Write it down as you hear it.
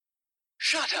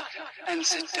Shut up and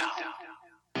sit down.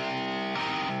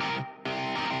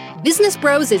 Business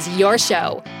Bros is your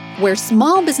show, where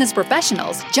small business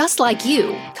professionals just like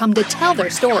you come to tell their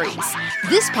stories.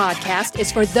 This podcast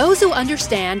is for those who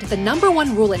understand the number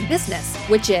one rule in business,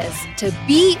 which is to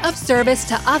be of service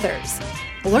to others.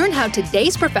 Learn how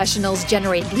today's professionals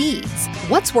generate leads,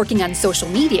 what's working on social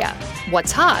media,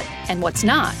 what's hot and what's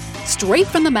not, straight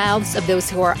from the mouths of those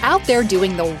who are out there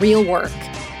doing the real work.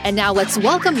 And now let's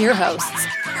welcome your hosts,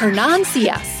 Hernan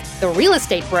Cias, the real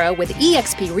estate bro with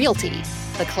eXp Realty,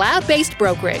 the cloud-based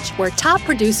brokerage where top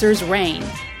producers reign,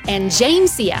 and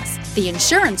James Cias, the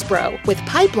insurance bro with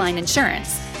Pipeline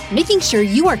Insurance, making sure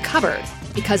you are covered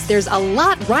because there's a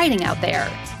lot riding out there.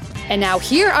 And now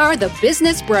here are the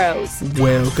Business Bros.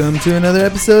 Welcome to another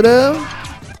episode of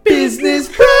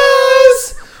Business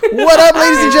Bros. What up,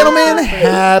 ladies and gentlemen?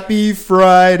 Happy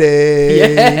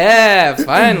Friday. Yeah,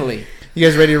 finally. You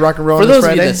guys ready to rock and roll for on this those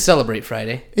Friday? of you that celebrate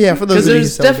Friday. Yeah, for those of you who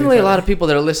there's celebrate definitely Friday. a lot of people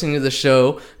that are listening to the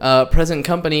show, present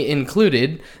company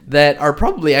included, that are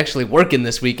probably actually working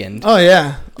this weekend. Oh,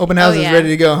 yeah. Open house is yeah. ready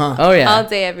to go, huh? Oh, yeah. All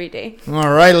day, every day.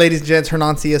 All right, ladies and gents.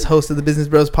 Hernan Cias, host of the Business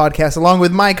Bros podcast, along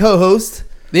with my co-host.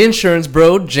 The insurance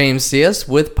bro, James Cias,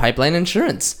 with Pipeline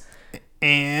Insurance.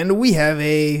 And we have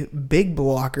a big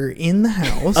blocker in the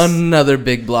house. Another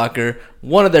big blocker.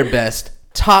 One of their best.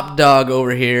 Top dog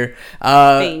over here.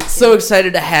 Thank So you.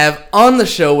 excited to have on the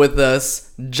show with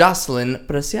us Jocelyn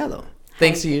Preciado.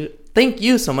 Thank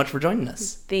you so much for joining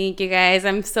us. Thank you, guys.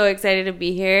 I'm so excited to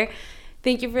be here.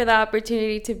 Thank you for the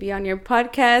opportunity to be on your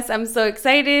podcast. I'm so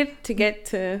excited to get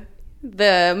to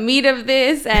the meat of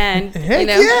this, and Heck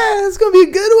yeah, it's gonna be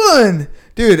a good one,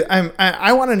 dude.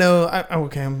 I want to know.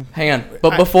 Hang on,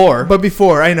 but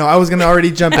before I know I was gonna already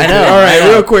jump into I know, it. All right, I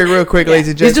know. real quick, ladies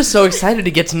and he's gents. just so excited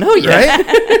to get to know you. Right?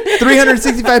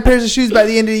 365 pairs of shoes by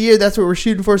the end of the year. That's what we're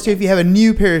shooting for. So if you have a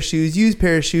new pair of shoes, used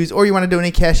pair of shoes, or you want to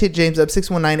donate cash, hit James up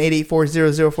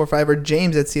 619-884-0045 or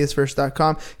James at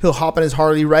csfirst.com. He'll hop on his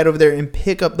Harley right over there and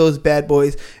pick up those bad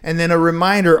boys. And then a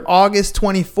reminder, August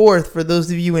 24th, for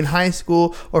those of you in high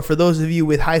school or for those of you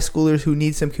with high schoolers who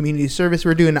need some community service,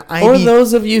 we're doing an IB. Or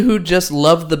those of you who just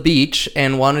love the beach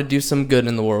and want to do some good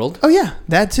in the world. Oh, yeah,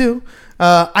 that too.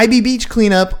 IB Beach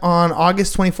cleanup on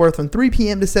August 24th from 3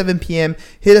 p.m. to 7 p.m.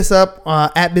 Hit us up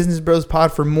at Business Bros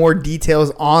Pod for more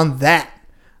details on that.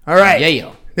 All right. Yeah,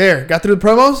 yo. There. Got through the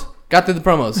promos? Got through the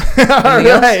promos. All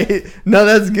Anything else? right. No,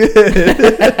 that's good.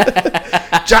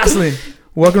 Jocelyn,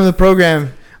 welcome to the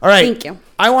program. All right. Thank you.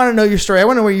 I want to know your story. I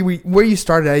want to know where you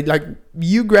started.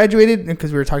 You graduated,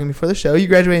 because we were talking before the show, you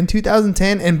graduated in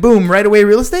 2010 and boom, right away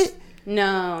real estate?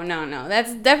 No.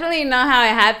 That's definitely not how it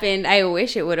happened. I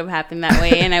wish it would have happened that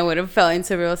way, and I would have fell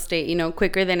into real estate,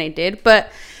 quicker than I did.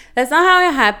 But that's not how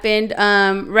it happened.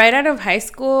 Right out of high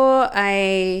school,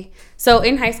 in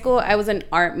high school, I was an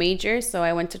art major. So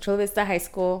I went to Chula Vista High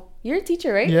School. You're a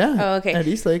teacher, right? Yeah. Oh, okay. At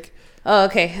Eastlake. Oh,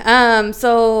 okay.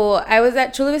 So I was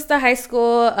at Chula Vista High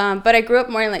School, but I grew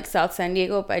up more in South San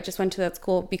Diego, but I just went to that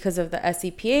school because of the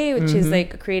SCPA, which is a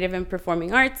creative and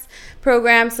performing arts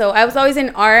program. So I was always in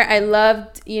art. I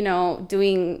loved,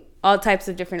 doing all types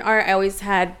of different art. I always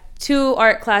had 2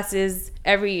 art classes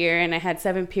every year, and I had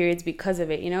 7 periods because of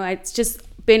it. It's just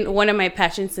been one of my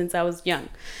passions since I was young.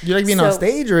 You like being on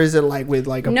stage, or is it with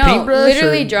a No, paintbrush?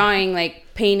 literally drawing,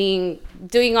 painting,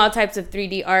 doing all types of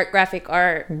 3D art, graphic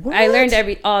art. What? I learned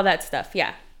all that stuff.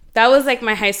 Yeah, that was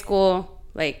my high school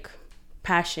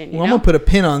passion. Well, I'm gonna put a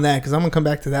pin on that because I'm gonna come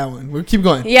back to that one. We'll keep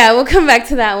going. Yeah, we'll come back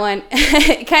to that one.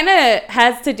 It kind of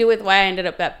has to do with why I ended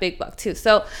up at Big Block too.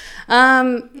 So,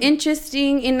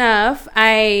 interesting enough,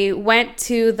 I went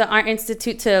to the Art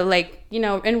Institute to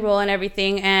enroll and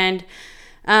everything, and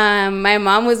my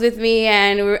mom was with me,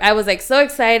 and I was so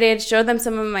excited, showed them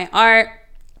some of my art,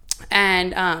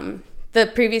 and the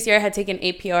previous year I had taken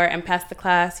APR and passed the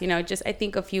class. I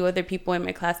think a few other people in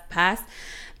my class passed,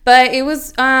 but it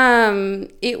was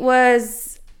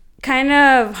kind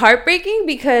of heartbreaking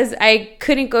because I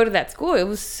couldn't go to that school. It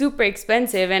was super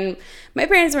expensive, and my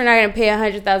parents were not going to pay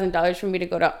 $100,000 for me to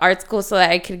go to art school so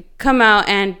that I could come out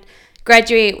and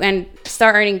graduate and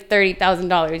start earning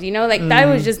 $30,000. That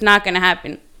was just not going to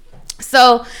happen.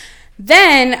 So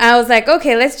then I was like,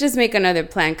 okay, let's just make another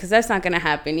plan because that's not going to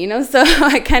happen, So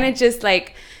I kind of just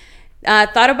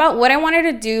thought about what I wanted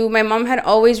to do. My mom had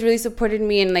always really supported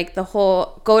me in the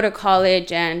whole go to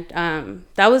college, and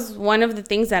that was one of the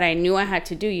things that I knew I had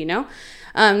to do,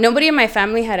 Nobody in my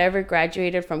family had ever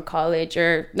graduated from college,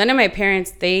 or none of my parents.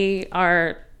 They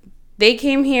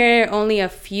came here only a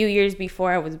few years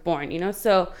before I was born,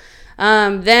 So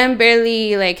them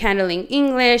barely like handling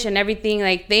English and everything.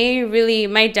 Like they really,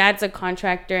 my dad's a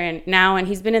contractor and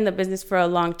he's been in the business for a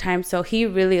long time. So he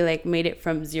really like made it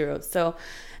from zero. So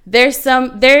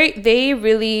they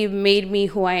really made me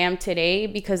who I am today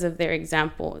because of their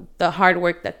example, the hard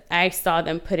work that I saw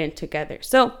them put in together.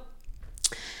 So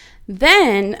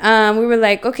then we were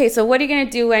like, okay, so what are you going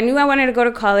to do? I knew I wanted to go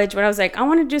to college, but I was like, I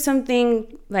want to do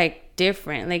something like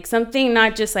different, like something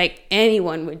not just like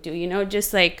anyone would do,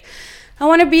 just like I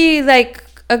want to be like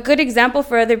a good example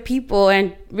for other people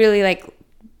and really like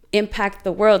impact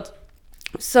the world.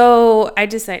 So I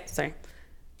decided, sorry.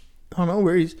 Oh, no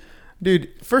worries. Dude,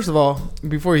 first of all,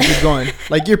 before you keep going,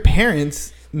 like your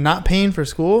parents not paying for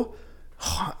school,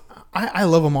 I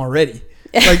love them already.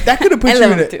 Like that could have put you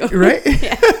in it, right?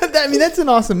 Yeah. I mean, that's an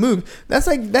awesome move. That's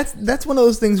like that's one of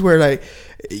those things where like,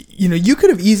 you could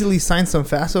have easily signed some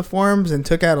FAFSA forms and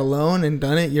took out a loan and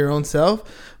done it your own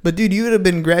self. But dude, you would have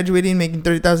been graduating, making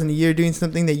 $30,000 a year, doing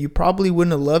something that you probably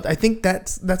wouldn't have loved. I think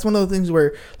that's one of the things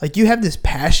where like you have this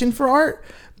passion for art.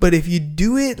 But if you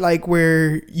do it like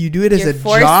where you do it as a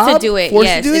job, to do it,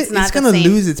 it's going to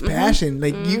lose its passion.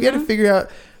 Like you got to figure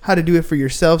out how to do it for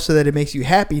yourself so that it makes you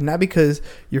happy, not because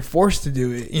you're forced to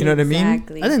do it. You know what I mean? I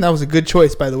think that was a good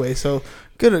choice, by the way. So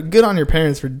good on your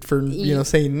parents for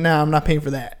saying, nah, I'm not paying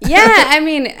for that. Yeah, I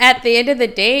mean, at the end of the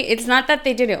day, it's not that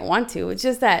they didn't want to. It's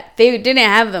just that they didn't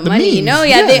have the money. Means,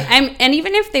 and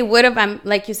even if they would have, I'm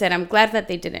like you said, I'm glad that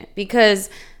they didn't,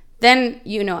 because then,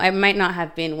 I might not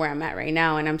have been where I'm at right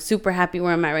now, and I'm super happy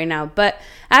where I'm at right now. But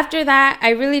after that,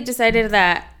 I really decided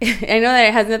that, I know that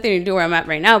it has nothing to do where I'm at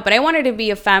right now, but I wanted to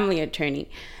be a family attorney.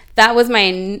 That was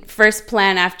my first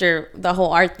plan after the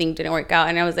whole art thing didn't work out.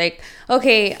 And I was like,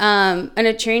 okay, an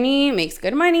attorney makes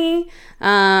good money.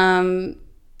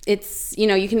 It's,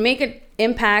 you can make an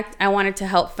impact. I wanted to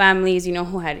help families,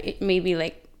 who had maybe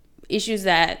like issues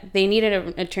that they needed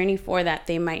an attorney for that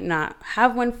they might not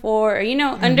have one for, or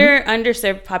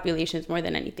underserved populations more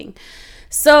than anything.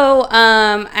 So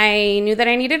I knew that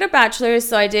I needed a bachelor's,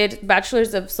 so I did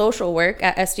bachelor's of social work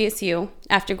at SDSU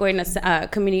after going to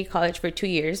community college for 2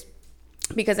 years,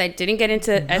 because I didn't get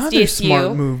into Another SDSU.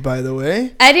 Smart move, by the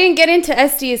way. I didn't get into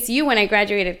SDSU when I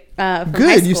graduated from Good,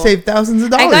 high school. You saved thousands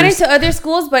of dollars. I got into other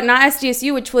schools, but not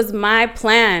SDSU, which was my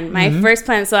plan, my first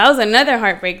plan. So that was another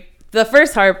heartbreak. The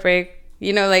first heartbreak,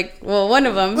 one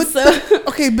of them. But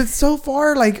so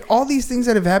far, like all these things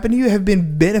that have happened to you have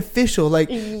been beneficial. Like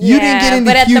you didn't get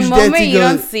into huge debts. But at the moment, you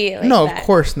don't see it like that. Of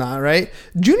course not, right?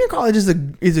 Junior college is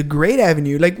a great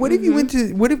avenue. Like, what if you went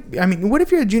to? What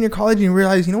if you're at junior college and you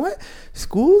realize, you know what,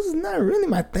 school's not really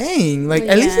my thing. Like,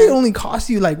 at least it only costs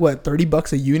you like what,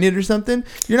 $30 a unit or something.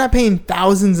 You're not paying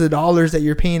thousands of dollars that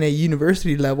you're paying at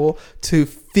university level to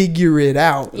figure it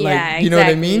out. Yeah, like, you know what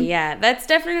I mean? Yeah, that's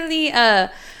definitely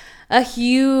a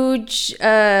huge,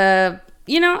 it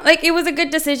was a good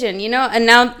decision, and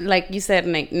now, like you said,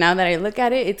 like now that I look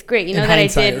at it, it's great, that I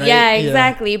did. Right? Yeah,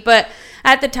 exactly. Yeah. But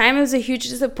at the time, it was a huge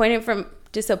disappointment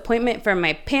for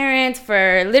my parents,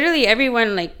 for literally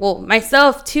everyone,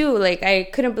 myself too. Like, I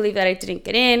couldn't believe that I didn't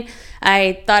get in.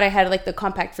 I thought I had like the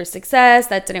compact for success.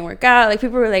 That didn't work out. Like,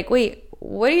 people were like, wait,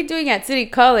 what are you doing at City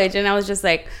College? And I was just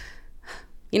like,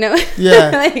 Yeah.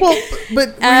 Well, but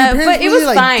were your parents really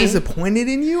like disappointed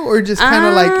in you, or just kind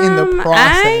of like in the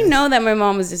process? I know that my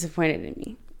mom was disappointed in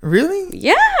me. Really?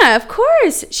 Yeah, of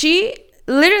course.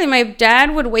 Literally, my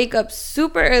dad would wake up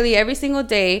super early every single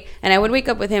day, and I would wake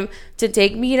up with him to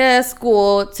take me to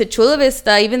school, to Chula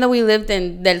Vista, even though we lived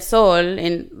in Del Sol,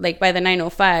 by the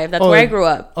 905. That's where I grew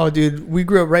up. Oh, dude, we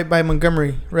grew up right by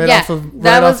Montgomery, off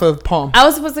of Palm. I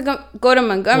was supposed to go to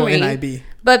Montgomery. NIB.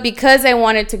 But because I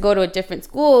wanted to go to a different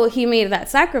school, he made that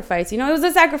sacrifice. It was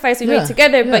a sacrifice we made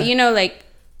together, but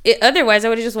otherwise I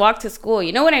would have just walked to school.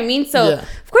 You know what I mean? So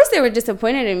of course they were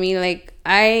disappointed in me. Like,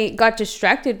 I got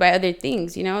distracted by other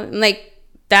things,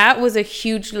 that was a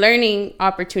huge learning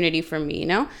opportunity for me,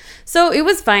 So it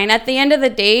was fine. At the end of the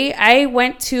day, I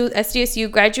went to SDSU,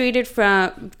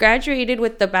 graduated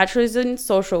with the bachelor's in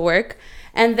social work,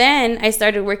 and then I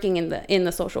started working in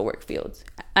the social work field.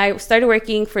 I started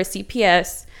working for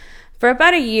CPS for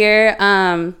about a year.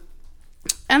 And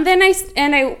then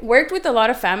I worked with a lot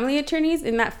of family attorneys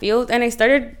in that field, and I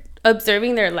started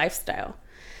observing their lifestyle.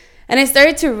 And I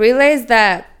started to realize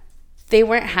that they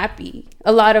weren't happy.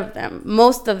 A lot of them,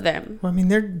 most of them. Well, I mean,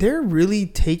 they're really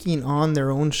taking on their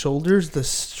own shoulders the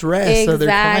stress of their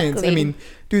clients. I mean,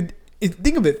 dude,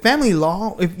 think of it. Family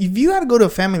law. If you got to go to a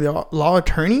family law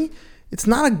attorney, it's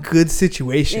not a good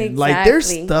situation. Like there's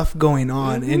stuff going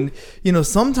on, and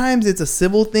sometimes it's a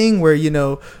civil thing where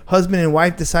husband and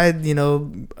wife decide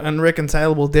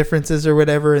unreconcilable differences or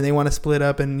whatever, and they want to split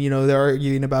up, and they're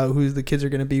arguing about who the kids are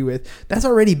going to be with. That's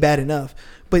already bad enough.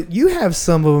 But you have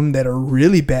some of them that are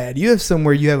really bad. You have some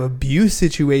where you have abuse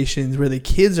situations where the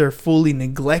kids are fully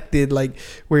neglected, like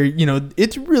where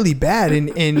it's really bad.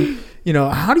 And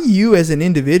how do you as an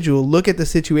individual look at the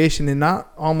situation and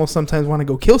not almost sometimes want to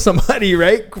go kill somebody,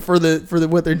 right? For the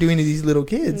what they're doing to these little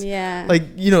kids. Yeah. Like,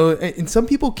 and some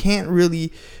people can't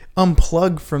really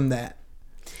unplug from that.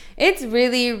 It's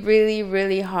really, really,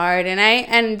 really hard.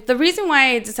 And the reason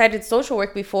why I decided social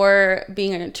work before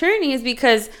being an attorney is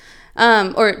because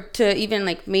or to even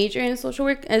like major in social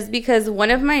work is because one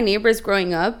of my neighbors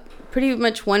growing up, pretty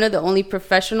much one of the only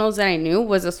professionals that I knew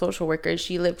was a social worker.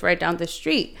 She lived right down the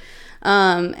street.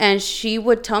 And she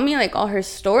would tell me like all her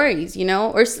stories,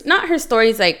 or not her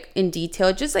stories like in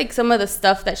detail, just like some of the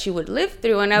stuff that she would live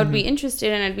through. And I would be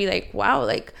interested, and I'd be like, wow,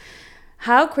 like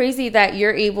how crazy that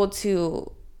you're able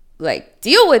to like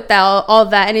deal with all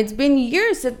that. And it's been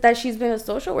years that she's been a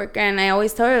social worker, and I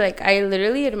always tell her like I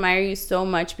literally admire you so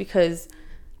much because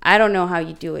I don't know how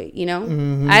you do it.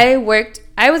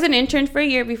 I was an intern for a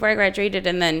year before I graduated,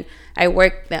 and then I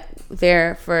worked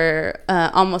there for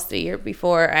almost a year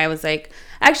before I was like,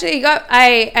 actually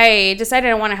I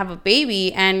decided I want to have a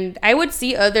baby. And I would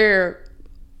see other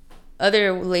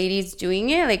ladies doing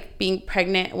it, like being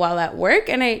pregnant while at work,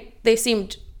 and they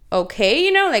seemed okay,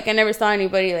 like I never saw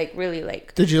anybody like really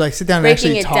like. Did you like sit down and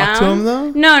actually talk to them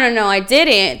though? No, I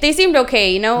didn't. They seemed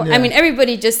okay, Yeah. I mean,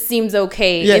 everybody just seems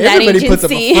okay in that everybody agency. Puts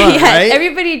up a front, right?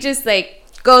 Everybody just like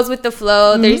goes with the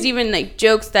flow. There's even like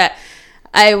jokes that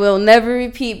I will never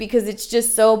repeat because it's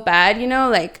just so bad,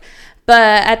 like.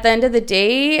 But at the end of the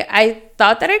day, I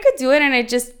thought that I could do it, and I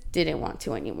just didn't want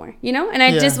to anymore, and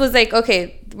I just was like,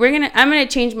 okay, I'm gonna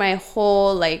change my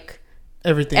whole like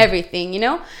everything,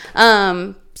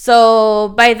 So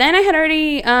by then I had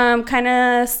already kind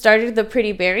of started the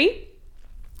Pretty Berry.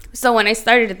 So when I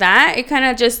started that, it kind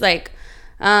of just like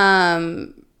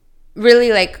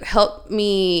really like helped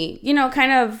me,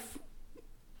 kind of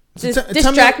just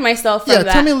distract myself from that.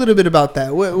 Yeah, tell me a little bit about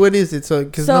that. What is it? So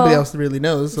because nobody else really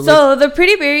knows. So the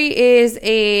Pretty Berry is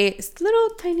a little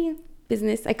tiny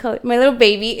business. I call it my little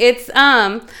baby. It's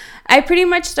I pretty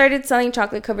much started selling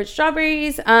chocolate covered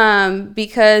strawberries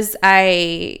because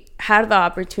I had the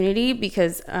opportunity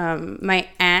because my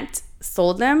aunt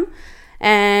sold them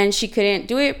and she couldn't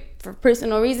do it for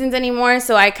personal reasons anymore.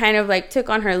 So I kind of like took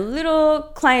on her little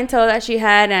clientele that she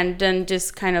had and then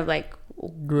just kind of like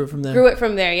grew it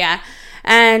from there. Yeah.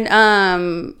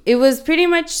 And it was pretty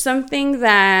much something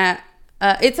that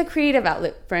it's a creative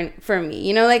outlet for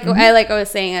me. Like I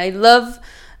was saying, I love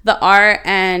the art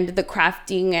and the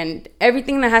crafting and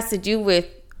everything that has to do with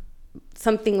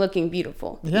something looking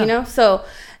beautiful, so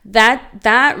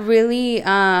that really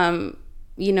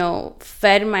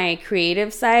fed my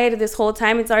creative side this whole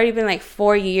time. It's already been like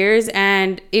 4 years,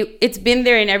 and it's been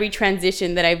there in every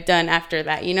transition that I've done after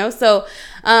that, so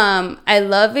I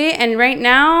love it. And right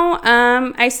now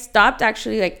I stopped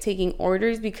actually like taking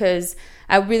orders because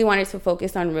I really wanted to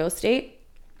focus on real estate.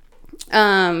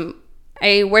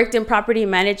 I worked in property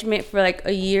management for like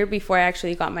a year before I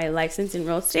actually got my license in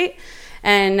real estate.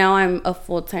 And now I'm a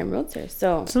full-time realtor.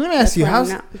 So let me ask you,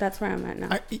 that's where I'm at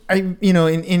now.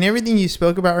 In everything you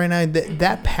spoke about right now,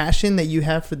 that passion that you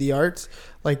have for the arts,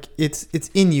 like it's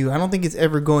in you. I don't think it's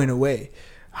ever going away.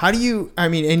 How do you,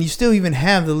 and you still even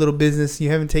have the little business, you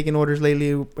haven't taken orders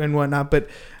lately and whatnot, but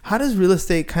how does real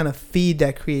estate kind of feed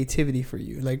that creativity for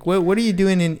you? Like what are you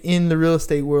doing in the real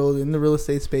estate world, in the real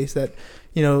estate space that,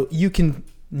 you can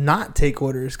not take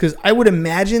orders? Because I would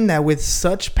imagine that with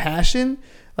such passion,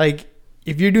 like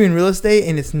if you're doing real estate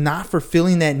and it's not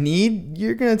fulfilling that need,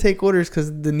 you're going to take orders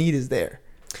because the need is there.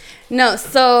 No,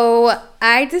 so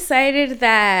I decided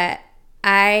that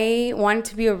I wanted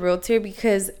to be a realtor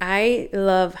because I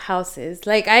love houses.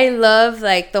 Like I love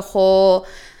like the whole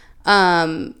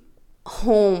home.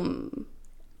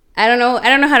 I don't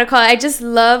know how to call it. I just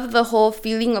love the whole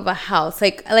feeling of a house.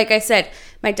 Like I said,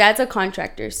 my dad's a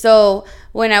contractor. So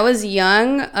when I was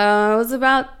young, I was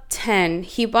about 10.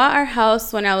 He bought our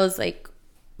house when I was like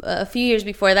a few years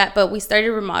before that, but we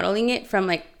started remodeling it from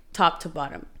like top to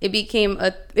bottom. It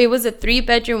was a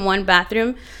 3-bedroom,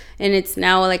 1-bathroom, and it's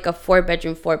now like a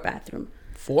 4-bedroom, 4-bathroom.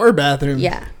 4 bathrooms?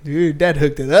 Yeah. Dude, Dad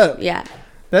hooked it up. Yeah.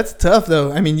 That's tough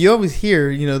though. You always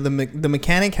hear, the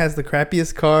mechanic has the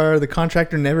crappiest car. The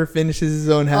contractor never finishes his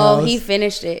own house. Oh, he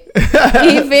finished it.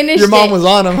 He finished Your mom it. was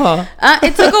on him, huh?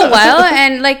 It took a while,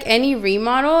 and like any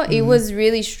remodel, it was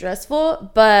really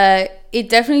stressful, but it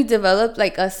definitely developed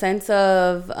like a sense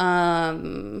of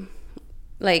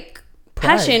like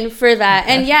passion for that.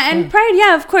 And pride.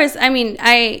 Yeah, of course. I mean,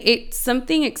 it's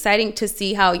something exciting to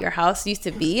see how your house used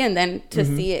to be, and then to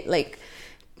see it like,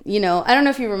 you know, I don't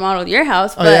know if you remodeled your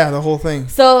house, but The whole thing.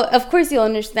 so of course you'll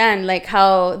understand like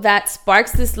how that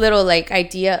sparks this little like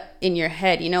idea in your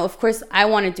head, you know. Of course I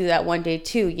want to do that one day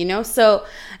too, you know. So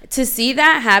to see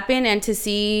that happen, and to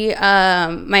see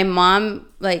my mom,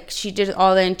 like she did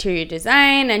all the interior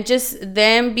design, and just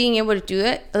them being able to do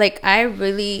it, like I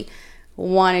really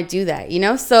want to do that, you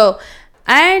know. So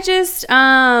I just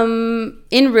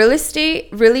in real estate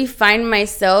really find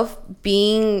myself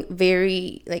being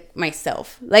very like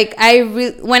myself. Like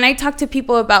when I talk to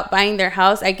people about buying their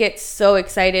house, I get so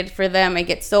excited for them. I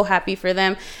get so happy for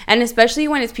them, and especially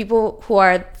when it's people who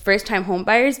are first time home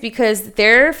buyers, because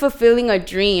they're fulfilling a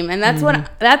dream. And that's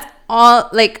that's all.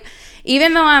 Like,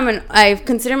 even though I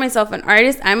consider myself an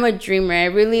artist, I'm a dreamer. I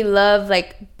really love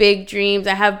like big dreams.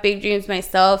 I have big dreams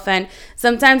myself, and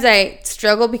sometimes I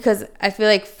struggle because I feel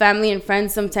like family and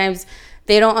friends sometimes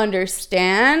they don't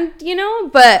understand, you know.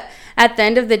 But at the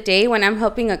end of the day, when I'm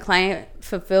helping a client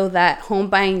fulfill that home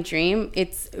buying dream,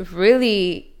 it's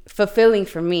really fulfilling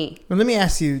for me. Well, let me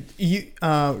ask you,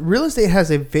 real estate has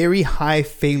a very high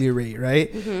failure rate,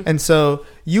 right? And so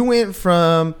you went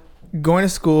from going to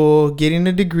school, getting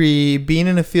a degree, being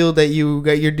in a field that you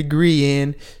got your degree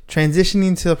in,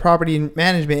 transitioning to property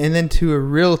management, and then to a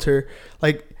realtor.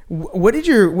 Like, what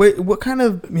kind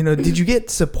of, you know, did you get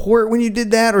support when you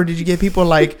did that, or did you get people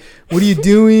like, what are you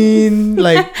doing?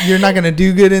 Like, you're not gonna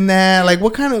do good in that. Like,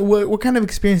 what kind of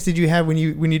experience did you have when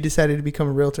you decided to become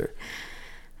a realtor?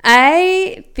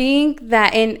 I think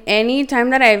that in any time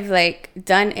that I've like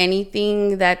done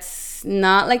anything that's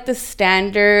not like the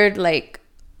standard like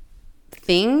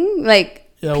thing, like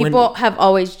people have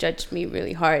always judged me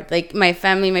really hard, like my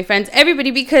family, my friends, everybody,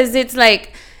 because it's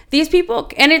like these people,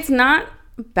 and it's not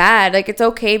bad, like it's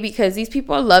okay, because these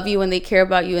people love you and they care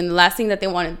about you, and the last thing that they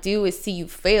want to do is see you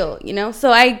fail, you know.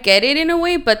 So I get it in a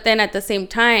way, but then at the same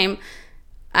time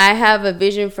I have a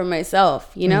vision for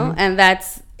myself, you know. And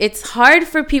it's hard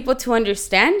for people to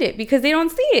understand it because they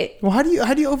don't see it. Well, how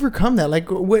do you overcome that?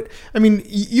 Like, what, I mean,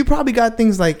 you probably got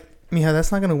things like, Mija,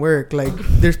 that's not gonna work. Like,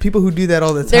 there's people who do that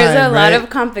all the time. There's a lot of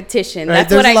competition. Right? That's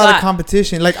there's what I got. There's a lot of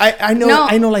competition. Like, I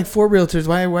know like 4 realtors.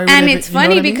 Why? And it's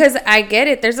funny because I get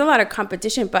it. There's a lot of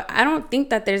competition, but I don't think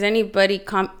that there's anybody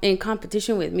in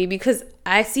competition with me, because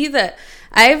I see that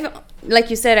like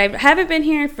you said, I haven't been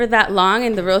here for that long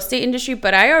in the real estate industry,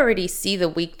 but I already see the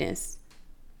weakness.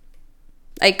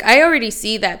 Like, I already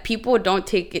see that people don't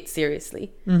take it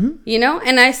seriously, you know?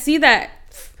 And I see that,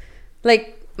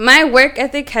 like, my work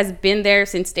ethic has been there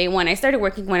since day one. I started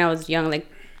working when I was young, like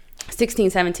 16,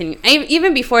 17.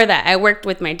 Even before that, I worked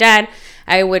with my dad.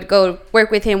 I would go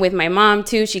work with him, with my mom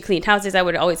too. She cleaned houses. I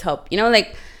would always help. You know,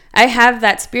 like, I have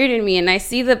that spirit in me, and I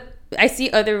see other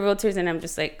realtors, and I'm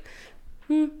just like,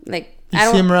 like, I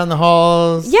see them around the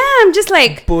halls. Yeah, I'm just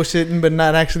like bullshitting, but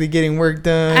not actually getting work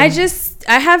done.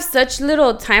 I have such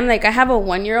little time. Like, I have a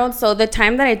 1-year-old, so the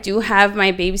time that I do have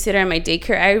my babysitter and my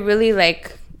daycare, I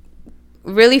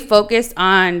really focused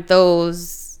on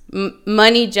those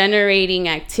money generating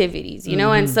activities, you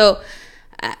know. And so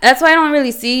that's why I don't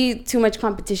really see too much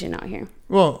competition out here.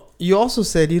 Well, you also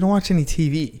said you don't watch any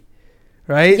TV,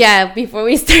 right? Yeah, before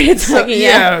we started talking.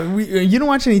 You don't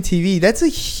watch any TV. That's a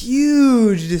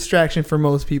huge distraction for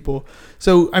most people.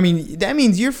 So, I mean, that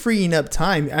means you're freeing up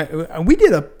time. We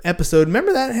did an episode.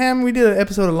 Remember that, Ham? We did an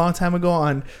episode a long time ago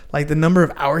on, like, the number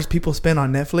of hours people spend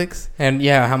on Netflix. And,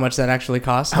 yeah, how much that actually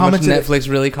costs. How much Netflix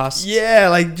really costs. Yeah,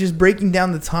 like, just breaking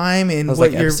down the time and what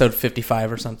like episode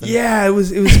 55 or something. Yeah, it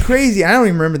was crazy. I don't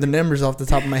even remember the numbers off the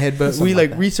top of my head, but we,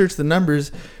 like researched the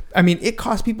numbers. I mean, it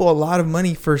costs people a lot of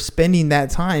money for spending that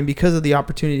time because of the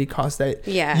opportunity cost that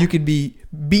you could be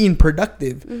being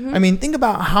productive. I mean, think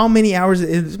about how many hours it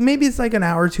is. Maybe it's like an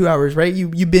hour, 2 hours, right?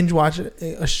 You binge watch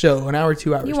a show, an hour,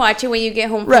 2 hours. You watch it when you get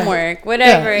home from work,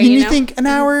 whatever. Yeah. You think an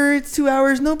hour, it's 2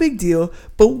 hours, no big deal.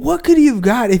 But what could you have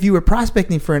got if you were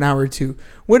prospecting for an hour or two?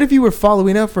 What if you were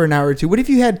following up for an hour or two? What if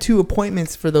you had 2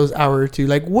 appointments for those hour or two?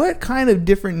 Like, what kind of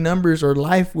different numbers or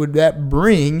life would that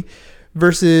bring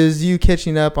versus you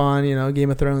catching up on, you know, Game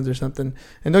of Thrones or something?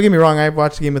 And don't get me wrong, I've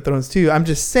watched Game of Thrones too. I'm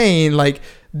just saying, like,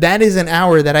 that is an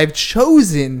hour that I've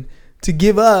chosen to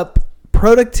give up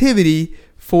productivity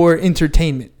for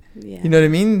entertainment. Yeah. You know what I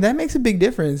mean? That makes a big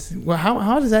difference. Well,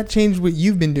 how does that change what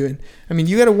you've been doing? I mean,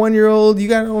 you got a 1-year-old, you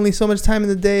got only so much time in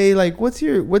the day. Like, what's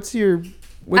your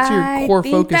What's your core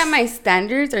focus? I think that my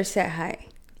standards are set high.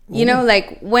 You know,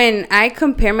 like when I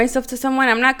compare myself to someone,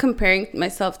 I'm not comparing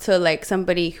myself to like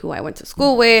somebody who I went to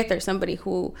school with or somebody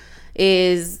who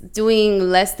is doing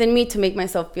less than me to make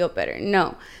myself feel better.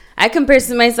 No, I compare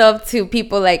myself to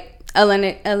people like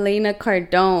Elena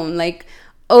Cardone, like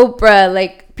Oprah,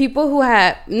 like people who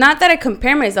have, not that I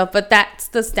compare myself, but that's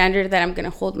the standard that I'm going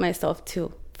to hold myself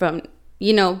to from,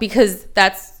 you know, because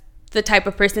that's the type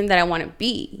of person that I want to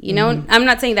be, you know. I'm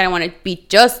not saying that I want to be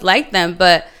just like them,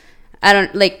 but I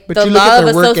don't like the law of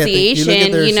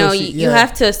association. You know, you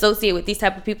have to associate with these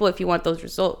type of people if you want those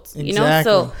results. Exactly. You know,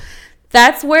 so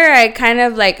that's where I kind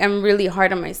of like I'm really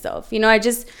hard on myself. You know, I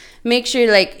just make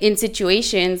sure like in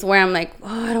situations where I'm like,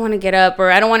 oh, I don't want to get up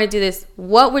or I don't want to do this.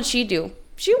 What would she do?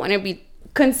 She want to be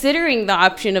considering the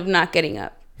option of not getting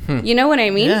up. You know what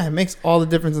I mean? Yeah, it makes all the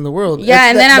difference in the world.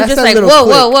 Yeah, and then I'm just like,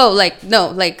 whoa, like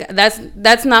no, like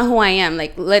that's not who I am.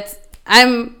 Like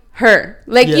I'm her.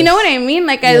 Like, you know what I mean?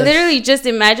 Like, I literally just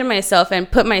imagine myself and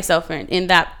put myself in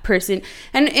that person.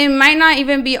 And it might not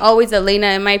even be always Elena.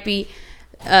 It might be,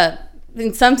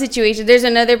 in some situations, there's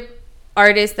another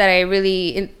artist that I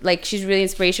really, like, she's really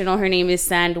inspirational. Her name is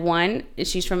Sand One.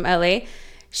 She's from LA.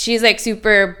 She's, like,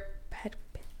 super bad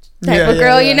bitch type of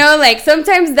girl, you know? Like,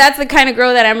 sometimes that's the kind of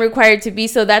girl that I'm required to be.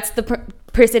 So that's the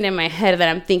person in my head that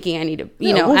I'm thinking I need to,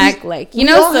 you know, act like, you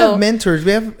know. We all have mentors.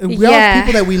 We have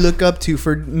people that we look up to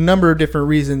for a number of different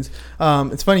reasons.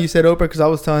 It's funny you said Oprah because I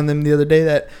was telling them the other day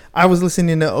that I was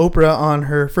listening to Oprah on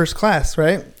her First Class,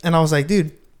 right? And I was like,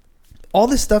 dude, all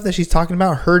this stuff that she's talking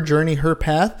about, her journey, her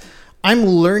path, I'm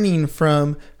learning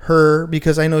from her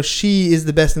because I know she is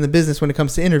the best in the business when it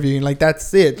comes to interviewing. Like,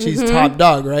 that's it. She's top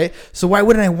dog, right? So why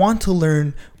wouldn't I want to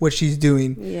learn what she's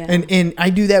doing? Yeah. And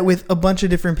I do that with a bunch of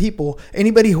different people.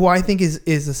 Anybody who I think is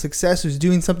a success, who's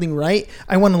doing something right,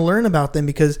 I want to learn about them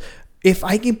because if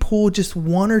I can pull just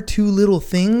one or two little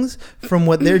things from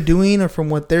what they're doing or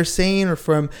from what they're saying or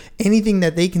from anything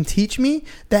that they can teach me,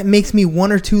 that makes me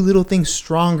one or two little things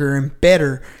stronger and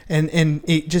better. And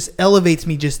it just elevates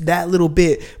me just that little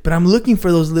bit. But I'm looking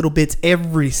for those little bits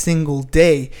every single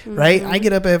day, right? I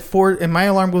get up at 4 and my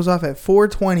alarm goes off at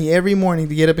 4:20 every morning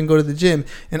to get up and go to the gym.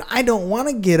 And I don't want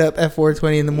to get up at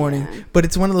 4:20 in the morning. But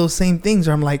it's one of those same things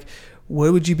where I'm like,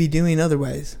 what would you be doing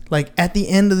otherwise? Like, at the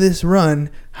end of this run,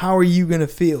 how are you going to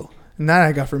feel? And that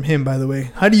I got from him, by the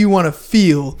way. How do you want to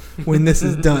feel when this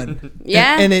is done?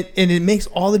 And it makes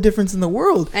all the difference in the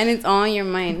world. And it's all in your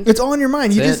mind. It's all in your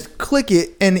mind. You just click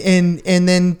it and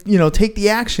then, you know, take the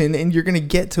action and you're going to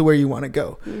get to where you want to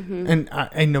go. And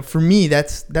I know for me,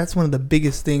 that's one of the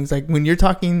biggest things. Like, when you're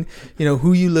talking, you know,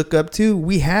 who you look up to,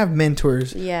 we have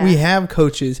mentors. Yeah. We have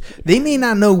coaches. They may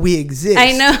not know we exist.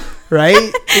 I know.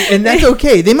 Right? And that's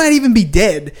okay. They might even be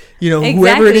dead, you know,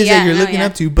 whoever it is that you're looking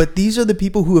up to. But these are the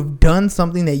people who have done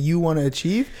something that you want to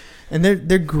achieve. And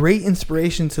they're great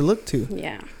inspiration to look to.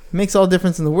 Yeah. It makes all the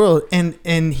difference in the world.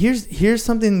 And here's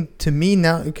something to me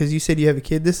now, because you said you have a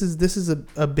kid. This is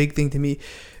a big thing to me.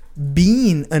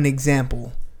 Being an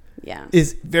example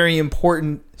is very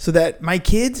important so that my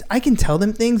kids, I can tell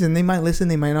them things and they might listen,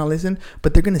 they might not listen,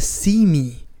 but they're going to see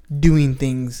me doing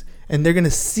things. And they're going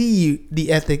to see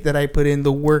the ethic that I put in,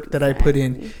 the work that I put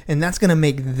in. And that's going to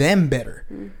make them better,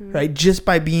 right? Just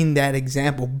by being that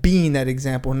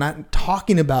example, not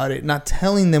talking about it, not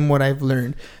telling them what I've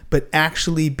learned, but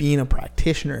actually being a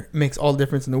practitioner makes all the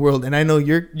difference in the world. And I know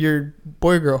your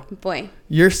boy or girl,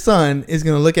 your son is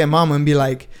going to look at mama and be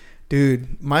like,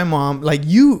 dude, my mom, like,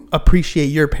 you appreciate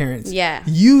your parents. Yeah.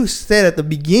 You said at the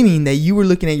beginning that you were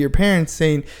looking at your parents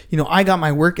saying, you know, I got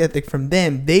my work ethic from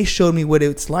them. They showed me what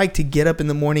it's like to get up in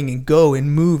the morning and go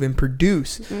and move and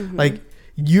produce. Like,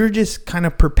 you're just kind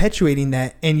of perpetuating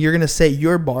that and you're going to set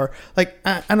your bar. Like,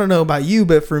 I don't know about you,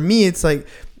 but for me, it's like,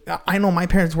 I know my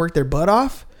parents worked their butt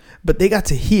off, but they got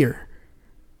to here.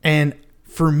 And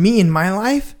for me in my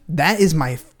life, that is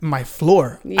my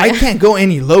floor. Yeah. I can't go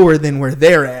any lower than where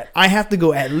they're at. I have to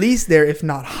go at least there, if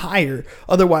not higher.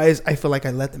 Otherwise, I feel like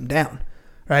I let them down,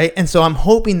 right? And so I'm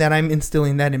hoping that I'm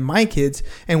instilling that in my kids.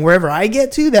 And wherever I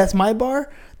get to, that's my bar.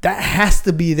 That has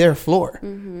to be their floor.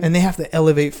 And they have to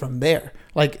elevate from there.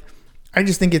 Like, I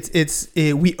just think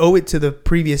we owe it to the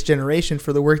previous generation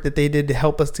for the work that they did to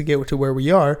help us to get to where we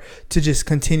are, to just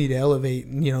continue to elevate,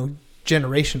 you know,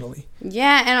 generationally.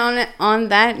 Yeah, and on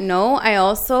that note, I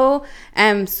also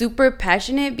am super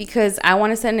passionate because I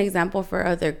want to set an example for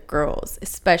other girls,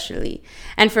 especially,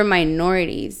 and for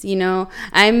minorities. You know,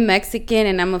 I'm Mexican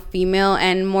and I'm a female,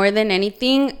 and more than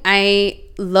anything, I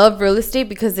love real estate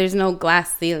because there's no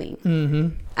glass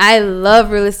ceiling. I love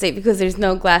real estate because there's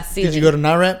no glass ceiling. Did you go to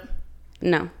NAREP?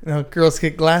 No. Girls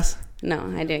Kick Glass?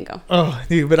 No, I didn't go. Oh,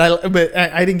 dude, but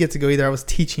I didn't get to go either. I was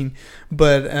teaching,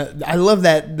 but I love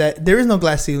that there is no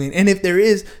glass ceiling, and if there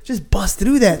is, just bust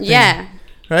through that thing. Yeah.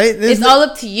 Right? It's all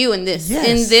up to you in this. Yes.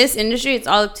 In this industry, it's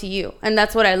all up to you. And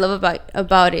that's what I love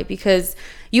about it, because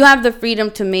you have the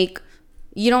freedom to make,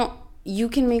 you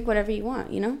can make whatever you want,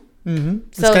 you know? Mm-hmm.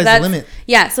 So Sky's that's the limit.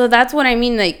 Yeah, so that's what I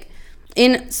mean. Like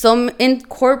in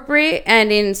corporate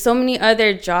and in so many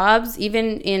other jobs,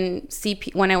 even in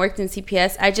when I worked in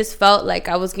CPS, I just felt like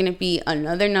I was gonna be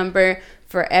another number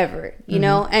forever, you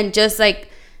know? And just like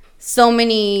so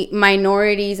many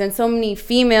minorities and so many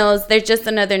females, they're just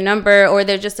another number, or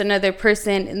they're just another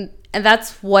person, and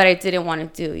that's what I didn't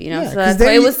want to do, you know. Yeah, so that's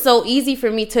why it was so easy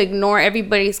for me to ignore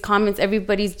everybody's comments,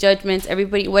 everybody's judgments,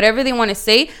 everybody, whatever they want to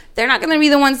say. They're not going to be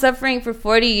the ones suffering for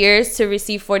 40 years to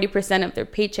receive 40% of their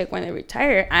paycheck when they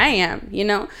retire. I am, you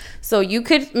know. So you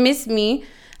could miss me.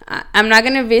 I'm not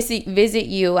going to visit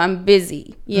you. I'm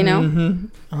busy, you know.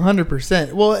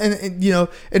 100%. Well, and you know,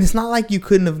 and it's not like you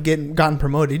couldn't have gotten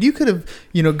promoted. You could have,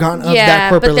 you know, gone up that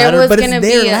corporate ladder, but it's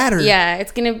their ladder.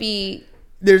 It's going to be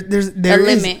there's a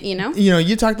limit, you know. You know,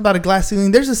 you talked about a glass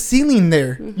ceiling. There's a ceiling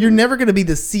there. You're never going to be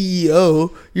the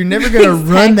CEO. You're never going to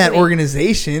run that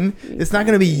organization. It's not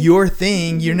going to be your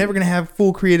thing. You're never going to have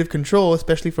full creative control,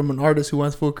 especially from an artist who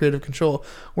wants full creative control.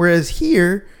 Whereas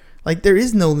here, like, there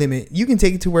is no limit. You can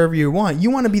take it to wherever you want. You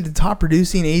want to be the top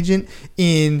producing agent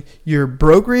in your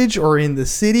brokerage or in the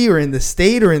city or in the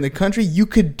state or in the country. You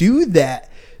could do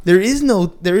that. There is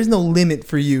no limit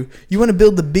for you. You want to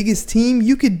build the biggest team,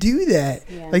 you could do that.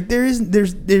 Yeah. Like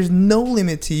there's no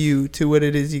limit to you, to what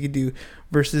it is you could do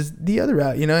versus the other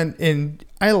route, you know. And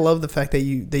I love the fact that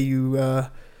you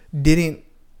didn't,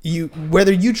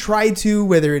 whether you tried to,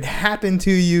 whether it happened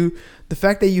to you, the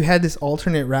fact that you had this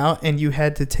alternate route and you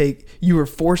were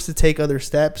forced to take other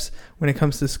steps when it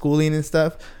comes to schooling and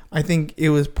stuff. I think it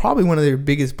was probably one of their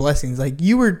biggest blessings. Like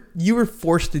you were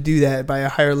forced to do that by a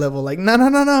higher level. Like, no,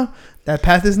 that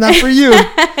path is not for you.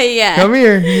 Yeah. Come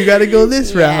here. You got to go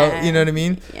this route. You know what I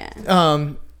mean? Yeah.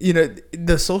 You know,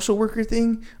 the social worker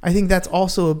thing, I think that's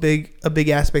also a big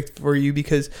aspect for you,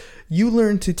 because you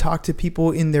learn to talk to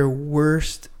people in their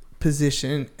worst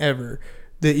position ever.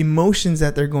 The emotions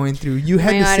that they're going through. You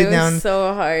had to sit down,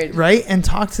 so hard, right, and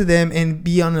talk to them and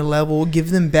be on a level,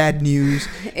 give them bad news.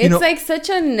 It's like such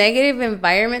a negative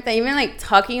environment that even like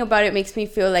talking about it makes me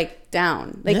feel like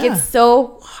down. Like it's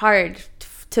so hard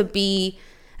to be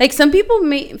like,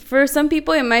 for some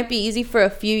people it might be easy for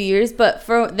a few years, but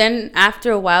then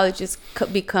after a while it just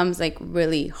becomes like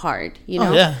really hard, you know.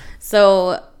 Oh, yeah.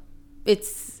 So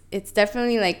it's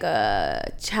definitely like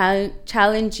a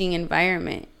challenging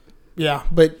environment. Yeah,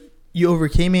 but you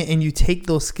overcame it, and you take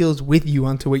those skills with you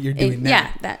onto what you're doing now.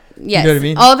 Yeah, yes. You know what I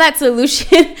mean? All that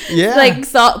solution, yeah, like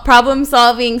problem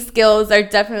solving skills are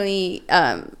definitely,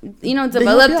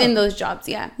 developed in those jobs.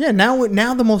 Yeah. Yeah.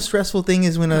 Now the most stressful thing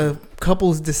is when a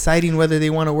couple's deciding whether they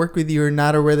want to work with you or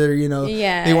not, or whether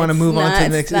they want to move on to the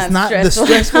next. It's not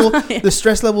stressful. The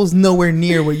stress level is nowhere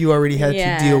near what you already had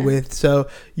to deal with. So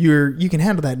you can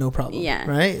handle that no problem. Yeah.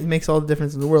 Right. It makes all the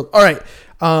difference in the world. All right.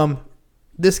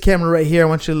 This camera right here, I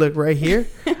want you to look right here.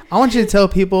 I want you to tell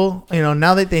people,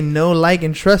 now that they know, like,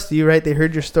 and trust you, right? They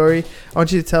heard your story. I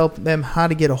want you to tell them how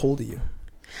to get a hold of you.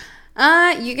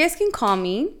 You guys can call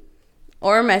me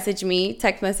or message me,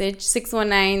 text message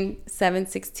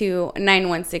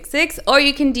 619-762-9166, or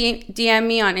you can DM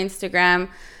me on Instagram.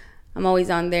 I'm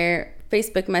always on there.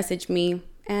 Facebook message me,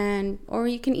 or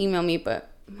you can email me, but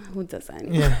who does that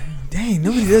anymore? Yeah. Dang,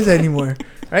 nobody does that anymore.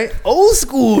 Right? Old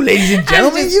school, ladies and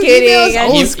gentlemen. I'm just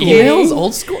kidding. Emails?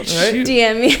 Old school? Right?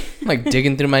 DM me. I'm like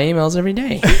digging through my emails every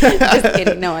day. Just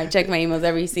kidding. No, I check my emails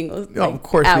every single of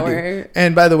course hour. We do.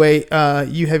 And by the way,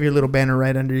 you have your little banner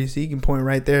right under you, so you can point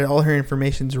right there. All her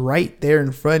information's right there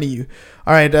in front of you.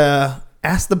 All right,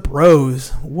 ask the bros.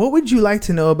 What would you like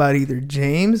to know about either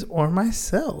James or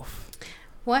myself?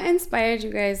 What inspired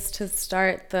you guys to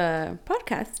start the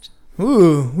podcast?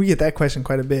 Ooh, we get that question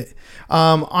quite a bit.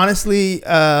 Honestly,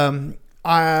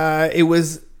 it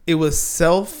was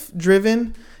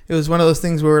self-driven. It was one of those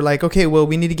things where we're like, okay, well,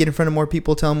 we need to get in front of more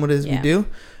people, tell them what it is we do.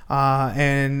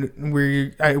 And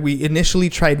we initially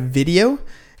tried video,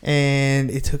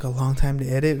 and it took a long time to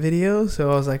edit video.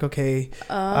 So I was like, okay,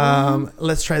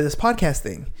 let's try this podcast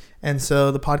thing. And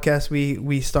so the podcast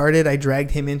we started, I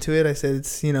dragged him into it. I said,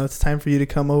 it's time for you to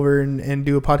come over and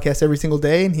do a podcast every single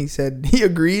day. And he said he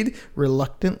agreed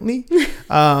reluctantly.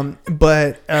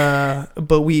 But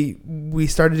we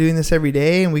started doing this every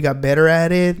day, and we got better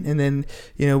at it. And then,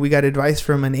 we got advice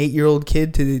from an 8-year-old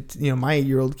kid to, my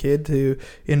 8-year-old kid to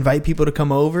invite people to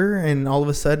come over. And all of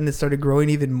a sudden it started growing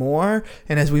even more.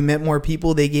 And as we met more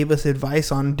people, they gave us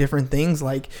advice on different things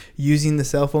like using the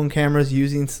cell phone cameras,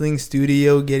 using Sling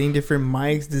Studio, getting different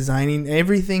mics, designing.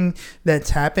 Everything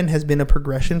that's happened has been a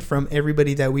progression from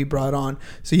everybody that we brought on.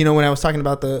 So, when I was talking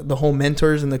about the whole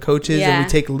mentors and the coaches, and we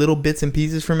take little bits and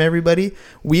pieces from everybody,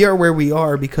 we are where we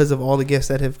are because of all the guests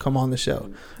that have come on the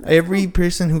show. Every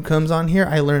person who comes on here,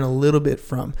 I learn a little bit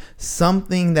from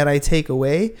something that I take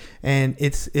away, and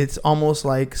it's almost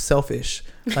like selfish.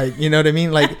 Like, you know what I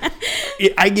mean? Like,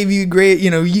 I give you great,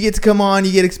 you get to come on,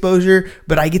 you get exposure,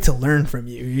 but I get to learn from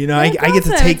you. I get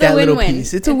to take that little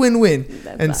piece. It's a win-win.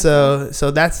 And awesome.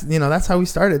 so that's, that's how we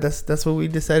started. That's what we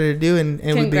decided to do. And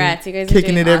congrats, we've been you guys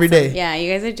kicking it awesome. every day. Yeah,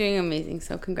 you guys are doing amazing.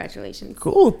 So congratulations.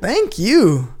 Cool. Thank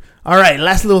you. All right.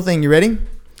 Last little thing. You ready?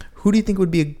 Who do you think would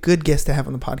be a good guest to have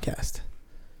on the podcast?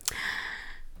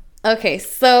 Okay,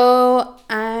 so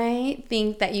I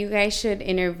think that you guys should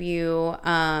interview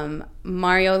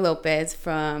Mario Lopez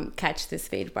from Catch This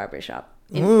Fade Barbershop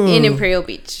in Imperial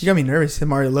Beach. You got me nervous. Said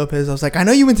Mario Lopez. I was like, I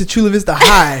know you went to Chula Vista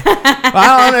High.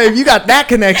 I don't know if you got that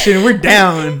connection. We're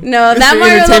down. No, that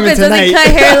Mario Lopez doesn't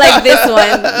cut hair like this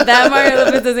one. That Mario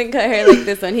Lopez doesn't cut hair like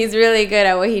this one. He's really good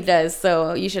at what he does,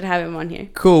 so you should have him on here.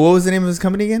 Cool. What was the name of his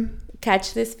company again?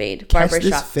 Catch This Fade Barbershop.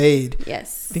 Catch This Fade.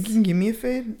 Yes. Think you can give me a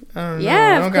fade? I don't know.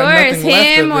 Yeah, of course.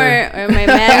 Him or my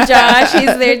man Josh,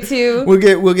 he's there too.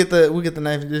 We'll get the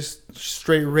knife and just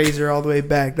straight razor all the way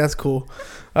back. That's cool.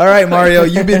 All right, Mario,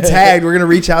 you've been tagged. We're gonna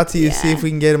reach out to you, see if we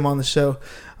can get him on the show.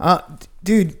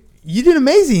 Dude, you did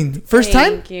amazing. First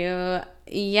time? Thank you.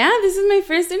 Yeah, this is my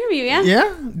first interview. Yeah.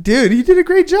 Yeah, dude, you did a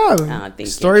great job. Oh, thank you.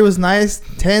 Story was nice,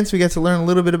 tense. We got to learn a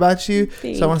little bit about you.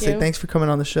 So I want to say you. thanks for coming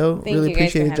on the show. Thank really you guys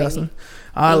appreciate for it, having Jocelyn.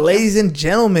 me. Ladies and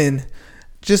gentlemen,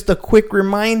 just a quick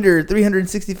reminder,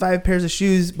 365 pairs of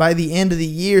shoes by the end of the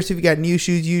year. So if you got new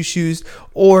shoes, used shoes,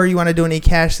 or you want to donate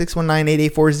cash,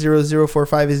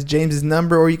 619-884-0045 is James's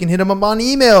number, or you can hit him up on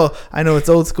email. I know it's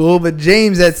old school, but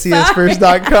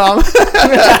james@csfirst.com.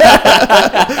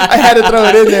 I had to throw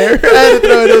it in there.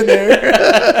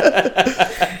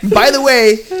 By the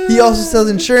way, he also sells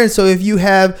insurance. So if you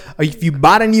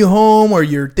bought a new home, or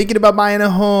you're thinking about buying a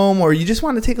home, or you just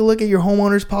want to take a look at your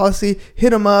homeowner's policy,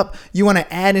 hit him up. You want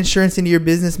to add insurance into your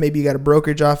business. Maybe you got a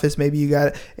brokerage office. Maybe you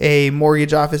got a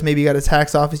mortgage office. Maybe you got a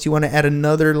tax office. You want to add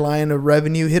another line of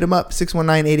revenue. Hit him up,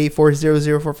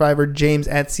 619-884-0045 or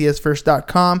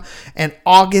james@csfirst.com. And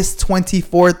August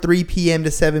 24th, 3 p.m.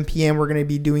 to 7 p.m., we're going to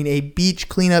be doing a beach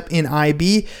cleanup in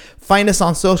IB. Find us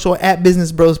on social at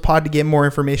Business Bros Pod to get more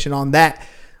information on that.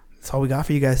 That's all we got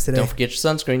for you guys today. Don't forget your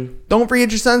sunscreen.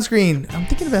 I'm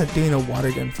thinking about doing a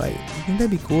water gun fight. You think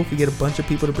that'd be cool if we get a bunch of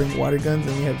people to bring water guns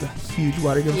and we have the huge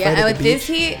water gun fight at the with beach? this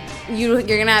heat, you're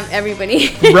going to have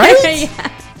everybody. Right? Yeah.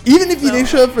 Even if you didn't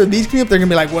show up for a beach cleanup, they're going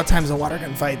to be like, what time's a water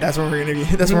gun fight? That's when we're going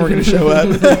to show up.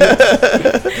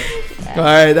 All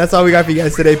right, that's all we got for you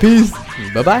guys today. Peace.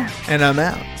 Bye-bye. And I'm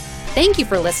out. Thank you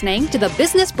for listening to the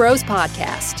Business Bros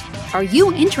Podcast. Are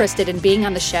you interested in being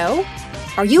on the show?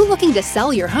 Are you looking to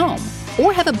sell your home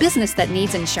or have a business that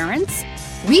needs insurance?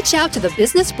 Reach out to the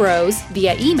Business Bros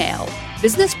via email,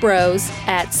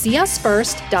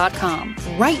 businessbros@csfirst.com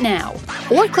right now,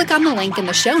 or click on the link in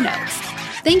the show notes.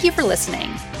 Thank you for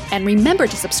listening. And remember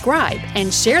to subscribe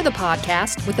and share the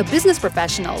podcast with the business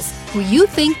professionals who you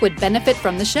think would benefit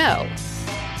from the show.